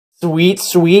Sweet,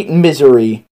 sweet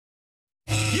misery.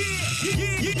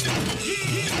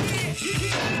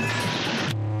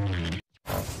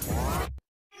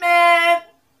 Man!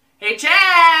 Hey,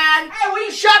 Chad! Hey, will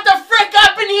you shut the frick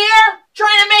up in here?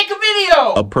 Trying to make a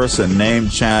video! A person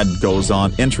named Chad goes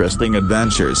on interesting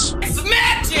adventures.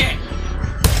 Smash it!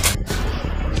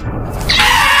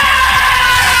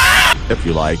 If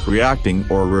you like reacting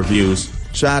or reviews,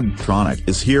 Chadtronic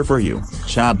is here for you.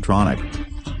 Chadtronic.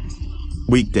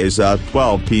 Weekdays at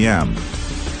 12 p.m.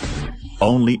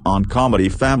 Only on Comedy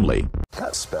Family.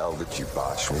 That spell that you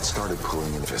botched when it started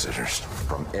pulling in visitors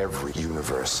from every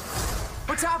universe.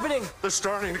 What's happening? They're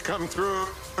starting to come through,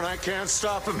 and I can't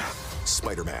stop them.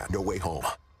 Spider-Man, No Way Home.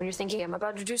 When you're thinking, I'm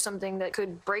about to do something that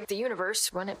could break the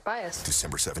universe, run it by us.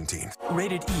 December 17th.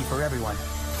 Rated E for everyone.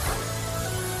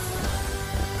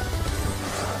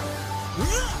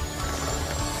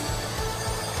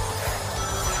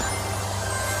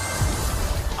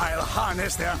 I'll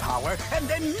harness their power, and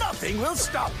then nothing will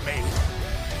stop me.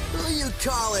 Who you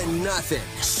calling nothing?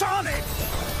 Sonic!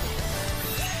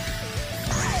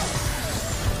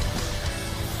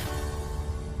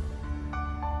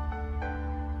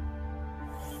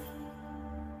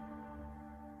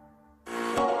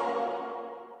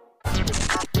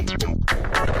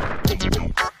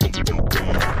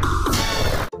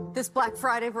 This Black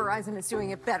Friday, Verizon is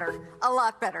doing it better. A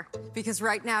lot better. Because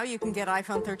right now, you can get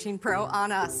iPhone 13 Pro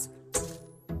on us.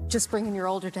 Just bring in your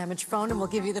older damaged phone and we'll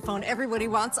give you the phone everybody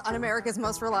wants on America's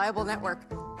most reliable network.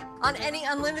 On any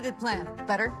unlimited plan.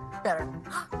 Better, better.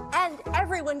 And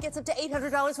everyone gets up to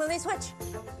 $800 when they switch.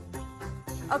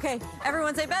 Okay,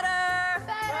 everyone say better!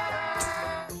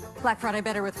 Better! Black Friday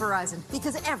better with Verizon.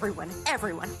 Because everyone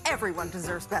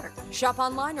deserves better. Shop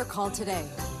online or call today.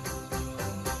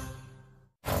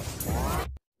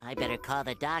 I better call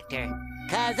the doctor,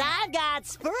 'cause I've got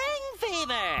spring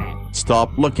fever!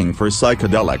 Stop looking for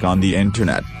psychedelic on the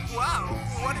internet. Wow,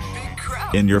 what a big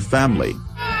crowd. In your family.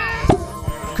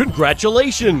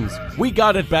 Congratulations! We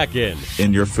got it back in.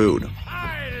 In your food.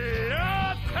 I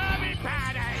love Krabby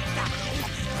Patty!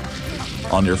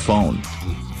 On your phone.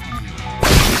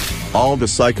 All the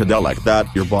psychedelic that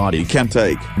your body can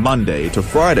take. Monday to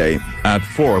Friday at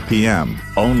 4 p.m.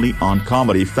 Only on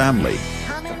Comedy Family.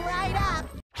 Coming right up!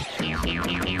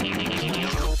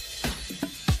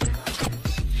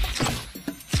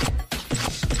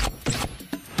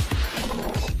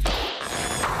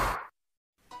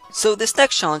 So this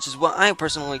next challenge is what I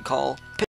personally call